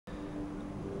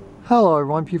Hello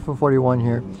everyone, P441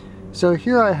 here. So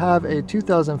here I have a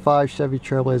 2005 Chevy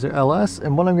Trailblazer LS,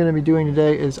 and what I'm going to be doing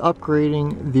today is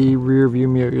upgrading the rear view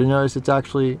mirror. You'll notice it's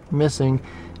actually missing.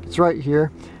 It's right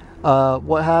here.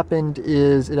 What happened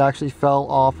is it actually fell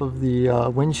off of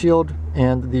the windshield,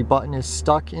 and the button is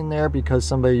stuck in there because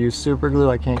somebody used super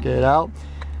glue. I can't get it out.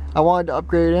 I wanted to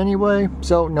upgrade it anyway,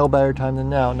 so no better time than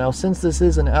now. Now, since this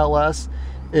is an LS,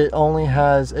 it only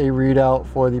has a readout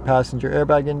for the passenger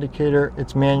airbag indicator.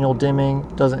 It's manual dimming,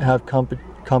 doesn't have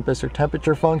compass or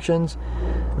temperature functions.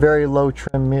 Very low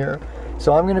trim mirror.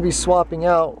 So I'm going to be swapping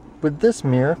out with this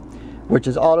mirror, which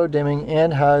is auto dimming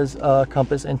and has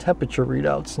compass and temperature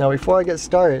readouts. Now, before I get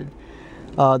started,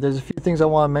 there's a few things I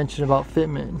want to mention about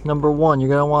fitment. Number one, you're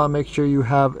going to want to make sure you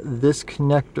have this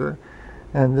connector.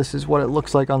 And this is what it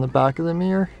looks like on the back of the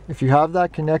mirror. If you have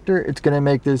that connector, it's going to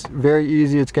make this very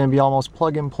easy. It's going to be almost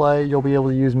plug and play. You'll be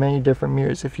able to use many different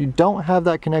mirrors. If you don't have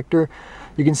that connector,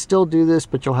 you can still do this,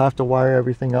 but you'll have to wire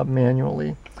everything up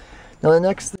manually. Now, the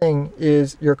next thing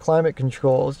is your climate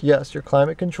controls. Yes, your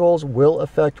climate controls will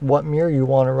affect what mirror you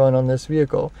want to run on this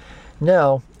vehicle.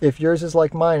 Now, if yours is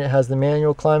like mine, it has the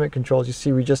manual climate controls. You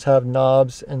see, we just have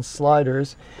knobs and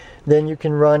sliders. Then you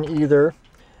can run either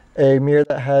a mirror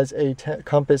that has a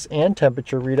compass and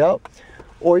temperature readout,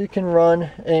 or you can run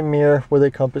a mirror with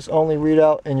a compass only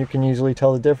readout, and you can easily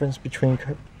tell the difference between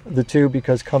the two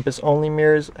because compass only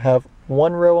mirrors have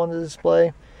one row on the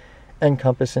display and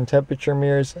compass and temperature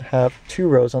mirrors have two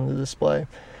rows on the display.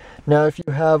 Now, if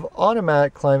you have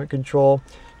automatic climate control,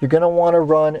 you're going to want to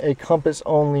run a compass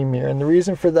only mirror, and the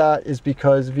reason for that is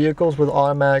because vehicles with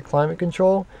automatic climate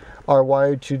control are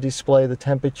wired to display the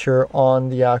temperature on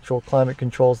the actual climate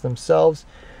controls themselves.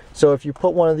 So if you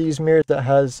put one of these mirrors that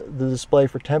has the display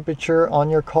for temperature on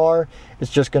your car,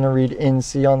 it's just going to read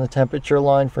NC on the temperature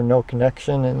line for no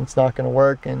connection, and it's not going to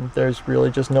work, and there's really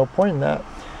just no point in that.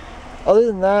 Other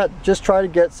than that, just try to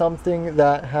get something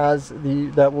that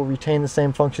that will retain the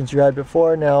same functions you had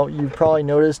before. Now, you've probably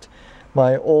noticed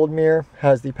my old mirror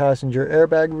has the passenger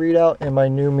airbag readout and my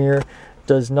new mirror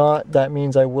does not. That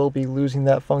means I will be losing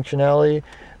that functionality,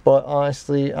 but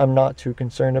honestly, I'm not too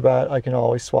concerned about it. I can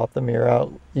always swap the mirror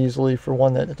out easily for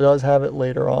one that does have it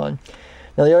later on.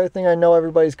 Now, the other thing I know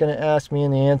everybody's going to ask me,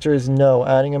 and the answer is no.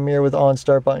 Adding a mirror with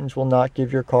OnStar buttons will not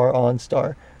give your car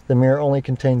OnStar. The mirror only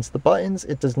contains the buttons.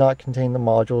 It does not contain the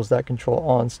modules that control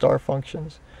OnStar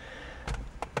functions.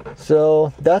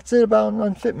 So that's it about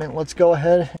unfitment. Let's go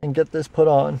ahead and get this put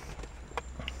on.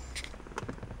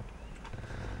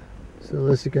 So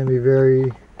this is going to be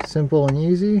very simple and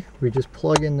easy. We just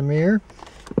plug in the mirror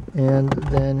and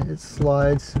then it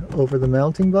slides over the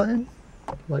mounting button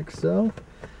like so.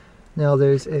 Now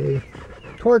there's a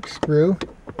torque screw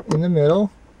in the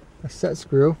middle, a set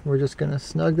screw. We're just going to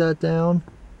snug that down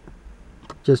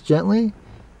just gently,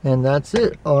 and that's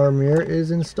it. Our mirror is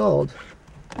installed.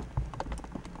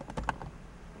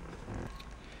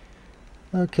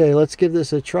 Okay, let's give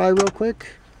this a try real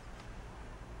quick.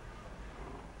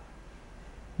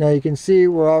 Now you can see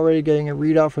we're already getting a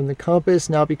readout from the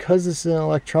compass. Now, because this is an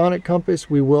electronic compass,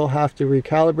 we will have to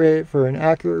recalibrate it for an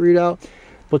accurate readout.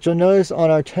 But you'll notice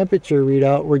on our temperature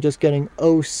readout, we're just getting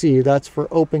OC. That's for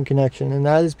open connection. And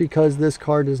that is because this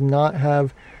car does not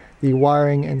have the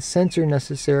wiring and sensor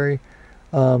necessary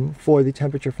for the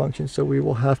temperature function. So we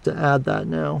will have to add that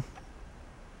now.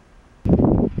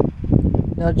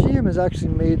 Now, GM has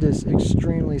actually made this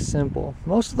extremely simple.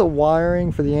 Most of the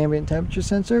wiring for the ambient temperature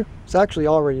sensor is actually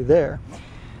already there.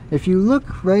 If you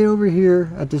look right over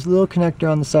here at this little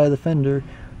connector on the side of the fender,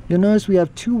 you'll notice we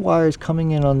have two wires coming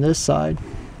in on this side,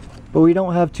 but we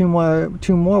don't have two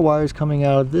more wires coming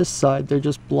out of this side. They're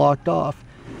just blocked off.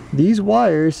 These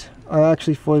wires are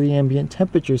actually for the ambient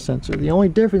temperature sensor. The only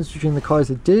difference between the cars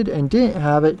that did and didn't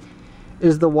have it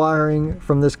is the wiring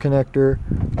from this connector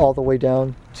all the way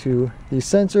down to the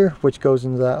sensor, which goes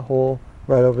into that hole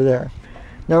right over there.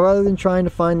 Now, rather than trying to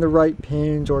find the right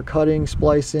pins or cutting,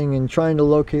 splicing, and trying to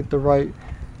locate the right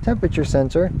temperature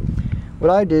sensor, what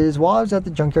I did is while I was at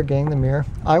the junkyard getting the mirror,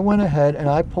 I went ahead and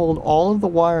I pulled all of the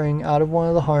wiring out of one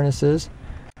of the harnesses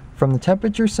from the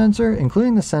temperature sensor,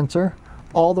 including the sensor,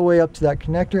 all the way up to that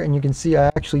connector, and you can see I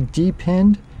actually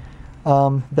depinned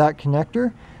that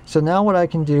connector. So now what I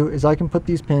can do is I can put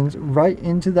these pins right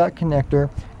into that connector,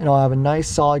 and I'll have a nice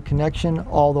solid connection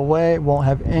all the way. It won't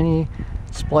have any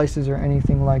splices or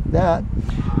anything like that.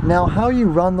 Now, how you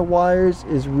run the wires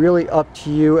is really up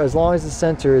to you. As long as the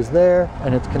sensor is there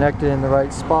and it's connected in the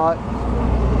right spot,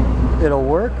 it'll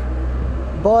work.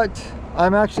 But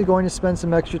I'm actually going to spend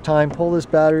some extra time, pull this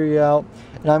battery out,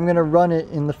 and I'm going to run it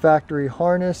in the factory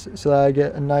harness so that I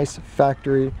get a nice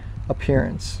factory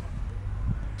appearance.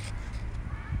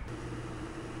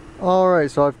 Alright,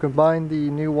 so I've combined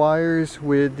the new wires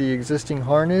with the existing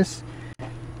harness. You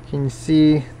can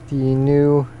see the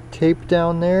new tape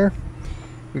down there.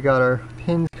 We got our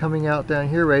pins coming out down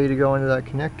here ready to go into that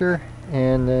connector,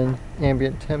 and then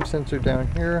ambient temp sensor down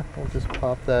here. We'll just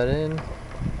pop that in.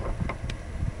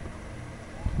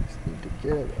 Just need to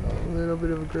get a little bit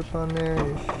of a grip on there.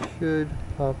 It should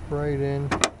pop right in.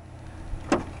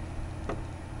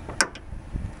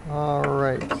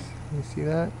 Alright, you see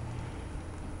that?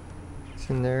 It's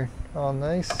in there all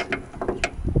nice.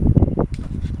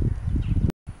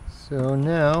 So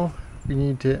now we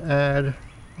need to add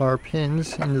our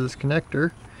pins into this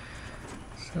connector.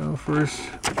 So first,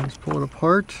 let's pull it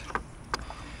apart.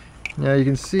 Now you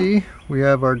can see we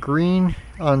have our green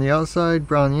on the outside,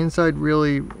 brown on the inside.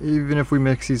 Really, even if we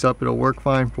mix these up, it'll work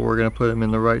fine, but we're going to put them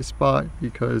in the right spot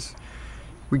because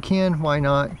we can. Why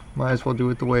not? Might as well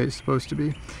do it the way it's supposed to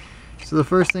be. So the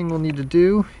first thing we'll need to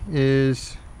do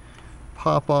is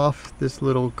pop off this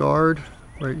little guard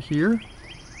right here.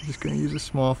 I'm just going to use a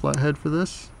small flathead for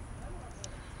this.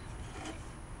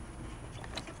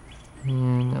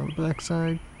 And now the back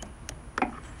side.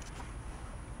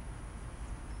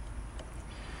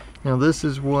 Now this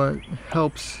is what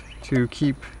helps to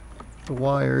keep the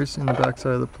wires in the back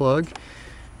side of the plug.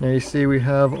 Now you see we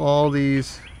have all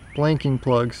these blanking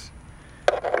plugs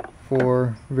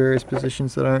for various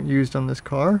positions that aren't used on this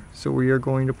car. So we are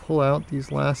going to pull out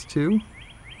these last two.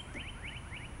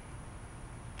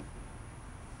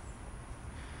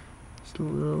 Just a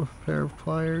little pair of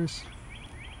pliers.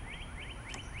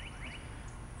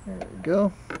 There we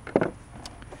go.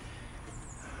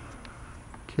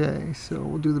 Okay, so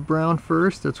we'll do the brown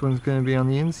first. That's one's going to be on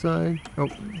the inside. Oh,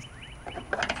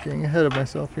 getting ahead of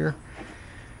myself here.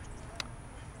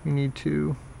 We need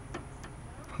to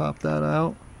pop that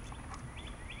out.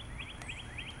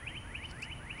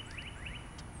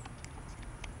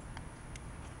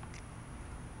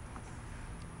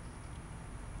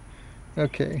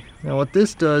 Okay, now what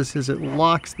this does is it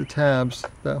locks the tabs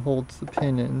that holds the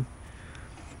pin in.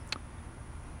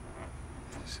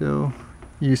 So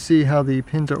you see how the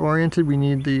pins are oriented. We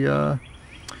need the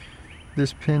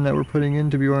this pin that we're putting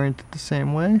in to be oriented the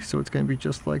same way, so it's going to be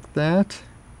just like that.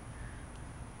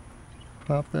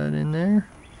 Pop that in there.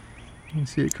 You can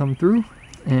see it come through,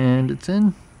 and it's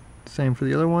in. Same for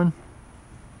the other one.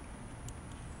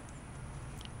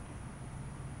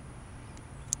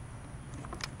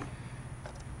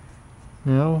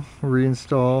 Now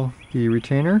reinstall the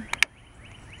retainer,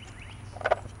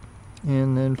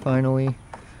 and then finally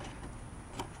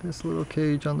this little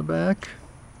cage on the back.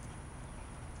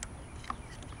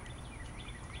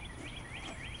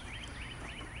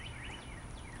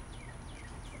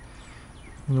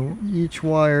 And each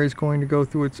wire is going to go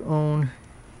through its own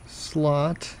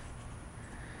slot.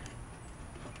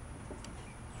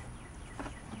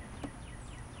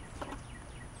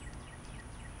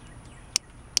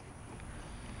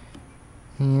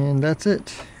 And that's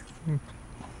it.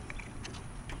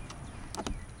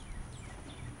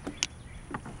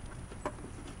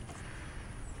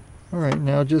 Alright,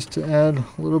 now just to add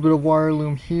a little bit of wire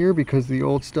loom here because the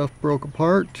old stuff broke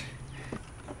apart.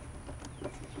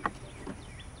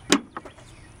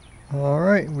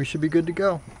 Alright, we should be good to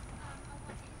go.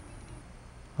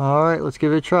 Alright, let's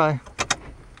give it a try.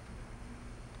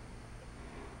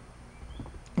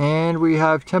 And we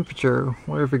have temperature.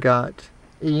 What have we got?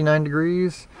 89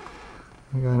 degrees.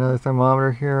 We got another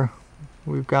thermometer here.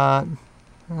 We've got,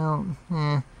 well,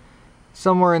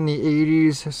 somewhere in the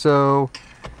 80s, so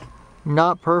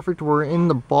not perfect. We're in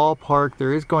the ballpark.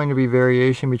 There is going to be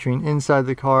variation between inside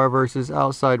the car versus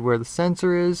outside where the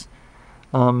sensor is.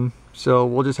 So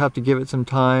we'll just have to give it some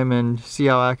time and see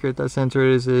how accurate that sensor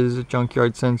is. It is a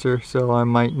junkyard sensor, so I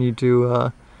might need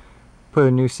to put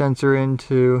a new sensor in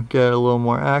to get it a little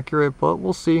more accurate, but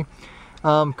we'll see.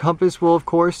 Compass will of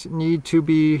course need to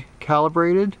be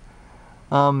calibrated.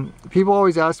 People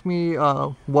always ask me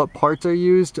what parts I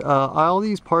used. All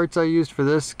these parts I used for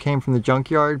this came from the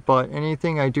junkyard, but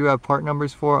anything I do have part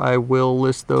numbers for, I will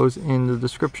list those in the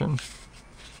description.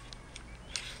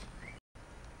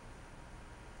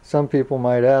 Some people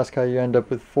might ask how you end up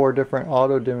with 4 different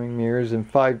auto-dimming mirrors and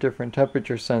 5 different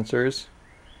temperature sensors.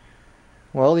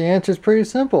 Well, the answer is pretty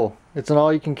simple. It's an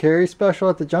all-you-can-carry special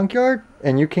at the junkyard,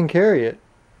 and you can carry it.